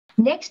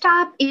Next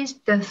up is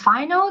the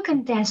final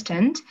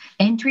contestant,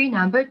 entry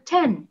number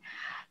 10,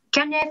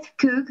 Kenneth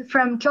Keuk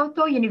from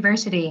Kyoto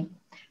University.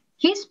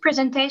 His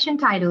presentation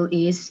title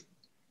is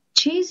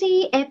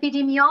Cheesy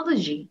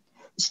Epidemiology,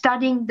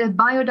 Studying the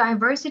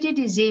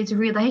Biodiversity-Disease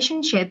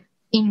Relationship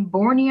in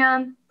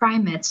Bornean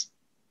Primates.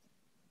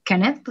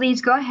 Kenneth,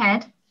 please go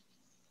ahead.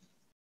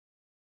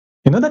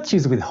 You know that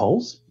cheese with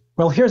holes?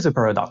 Well, here's the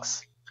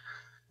paradox.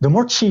 The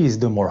more cheese,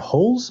 the more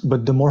holes,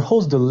 but the more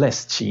holes, the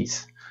less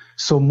cheese.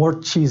 So more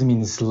cheese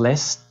means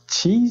less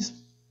cheese?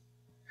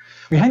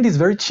 Behind this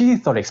very cheesy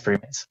thought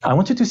experiment, I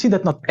want you to see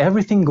that not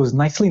everything goes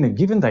nicely in a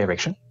given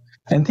direction,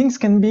 and things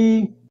can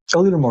be a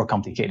little more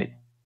complicated.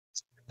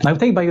 Now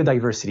take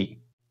biodiversity,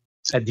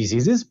 add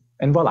diseases,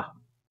 and voila,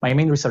 my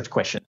main research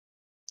question.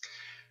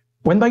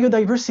 When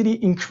biodiversity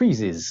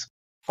increases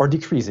or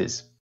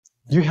decreases,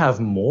 do you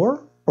have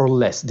more or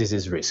less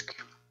disease risk?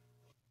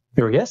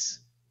 Your guess?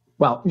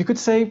 Well, you could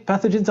say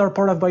pathogens are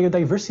part of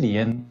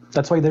biodiversity, and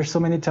that's why there's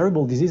so many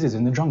terrible diseases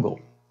in the jungle.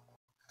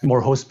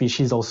 More host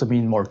species also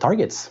mean more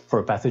targets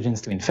for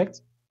pathogens to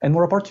infect and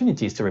more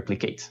opportunities to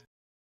replicate.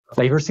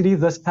 Diversity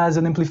thus has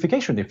an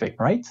amplification effect,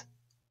 right?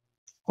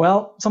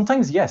 Well,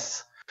 sometimes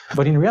yes,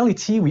 but in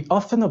reality, we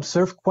often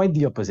observe quite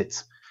the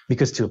opposite,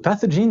 because to a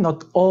pathogen,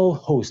 not all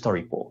hosts are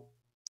equal.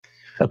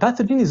 A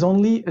pathogen is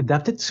only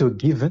adapted to a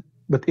given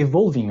but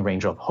evolving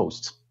range of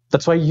hosts.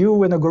 That's why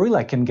you and a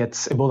gorilla can get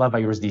Ebola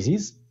virus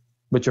disease,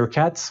 but your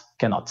cat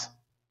cannot.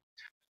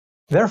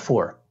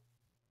 Therefore,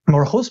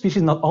 more host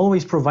species not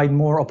always provide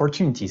more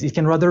opportunities. It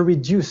can rather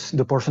reduce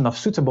the portion of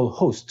suitable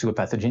hosts to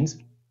pathogens,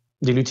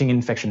 diluting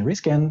infection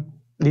risk and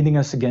leading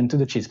us again to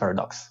the cheese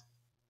paradox.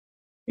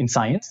 In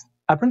science,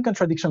 apparent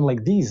contradictions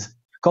like these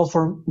call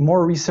for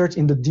more research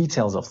in the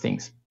details of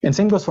things. And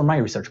same goes for my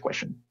research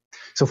question.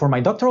 So for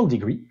my doctoral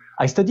degree,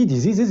 I study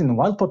diseases in a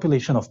wild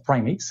population of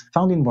primates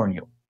found in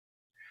Borneo.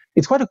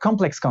 It's quite a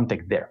complex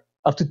context there.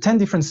 Up to 10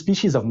 different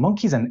species of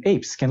monkeys and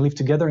apes can live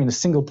together in a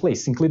single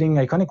place, including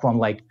iconic ones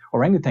like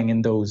orangutan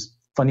and those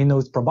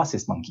funny-nosed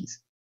proboscis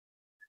monkeys.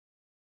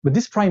 But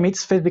these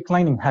primates face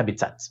declining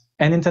habitats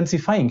and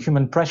intensifying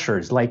human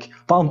pressures like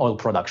palm oil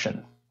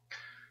production.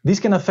 This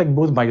can affect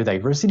both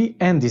biodiversity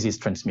and disease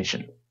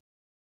transmission.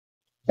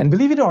 And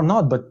believe it or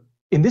not, but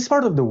in this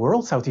part of the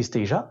world, Southeast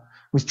Asia,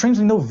 we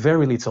strangely know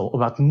very little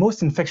about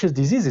most infectious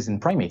diseases in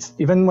primates,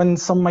 even when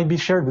some might be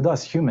shared with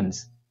us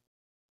humans.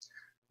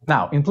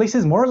 Now, in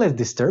places more or less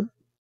disturbed,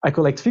 I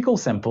collect fecal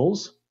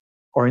samples,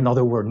 or in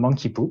other words,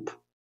 monkey poop,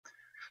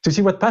 to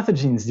see what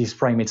pathogens these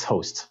primates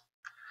host.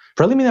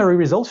 Preliminary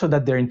results show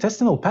that their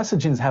intestinal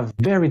pathogens have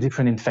very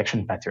different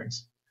infection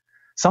patterns.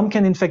 Some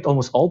can infect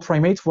almost all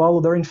primates, while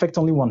others infect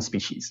only one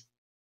species.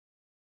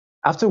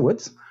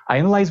 Afterwards, I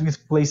analyze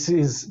with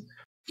places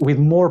with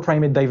more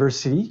primate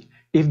diversity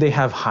if they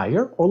have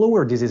higher or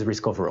lower disease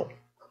risk overall,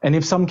 and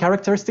if some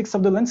characteristics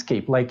of the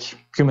landscape, like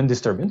human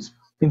disturbance,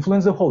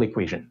 influence the whole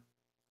equation.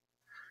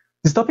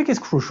 This topic is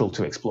crucial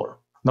to explore,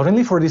 not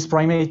only for these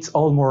primates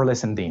all more or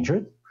less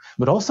endangered,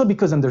 but also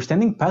because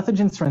understanding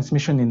pathogen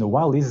transmission in the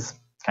wild is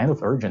kind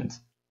of urgent.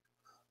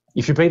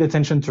 If you paid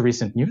attention to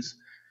recent news,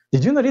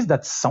 did you notice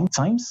that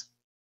sometimes,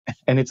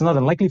 and it's not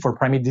unlikely for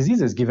primate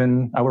diseases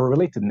given our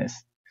relatedness,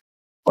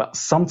 well,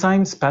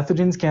 sometimes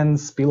pathogens can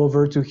spill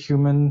over to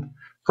human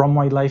from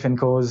wildlife and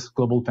cause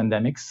global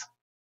pandemics?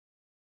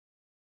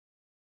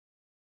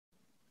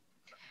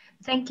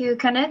 Thank you,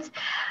 Kenneth.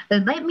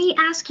 Let me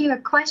ask you a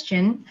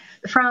question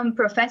from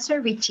Professor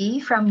Richie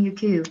from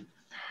UQ.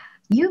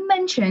 You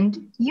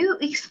mentioned you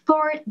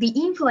explored the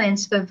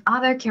influence of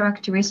other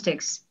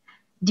characteristics.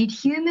 Did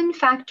human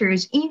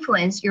factors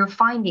influence your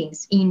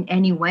findings in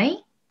any way?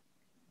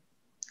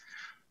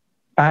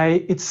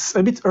 It's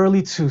a bit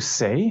early to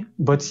say,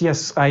 but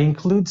yes, I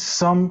include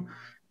some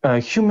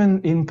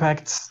human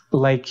impacts,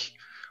 like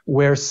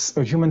where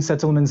human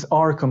settlements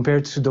are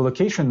compared to the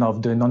location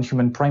of the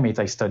non-human primate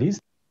I studied.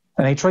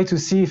 And I try to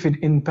see if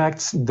it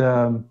impacts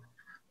the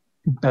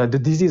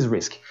disease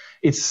risk.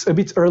 It's a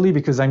bit early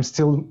because I'm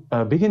still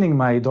beginning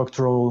my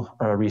doctoral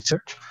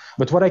research.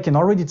 But what I can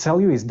already tell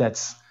you is that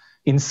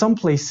in some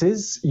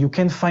places, you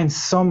can find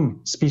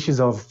some species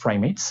of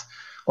primates.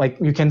 Like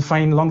you can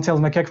find long-tailed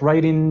macaque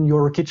right in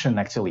your kitchen,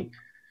 actually.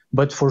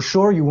 But for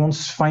sure, you won't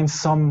find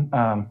some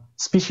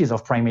species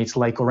of primates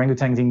like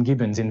orangutans and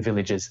gibbons in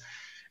villages.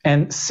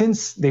 And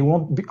since they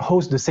won't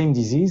host the same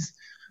disease,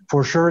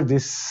 for sure,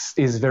 this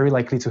is very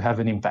likely to have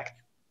an impact.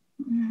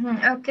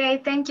 Okay,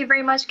 thank you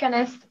very much,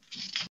 Kenneth.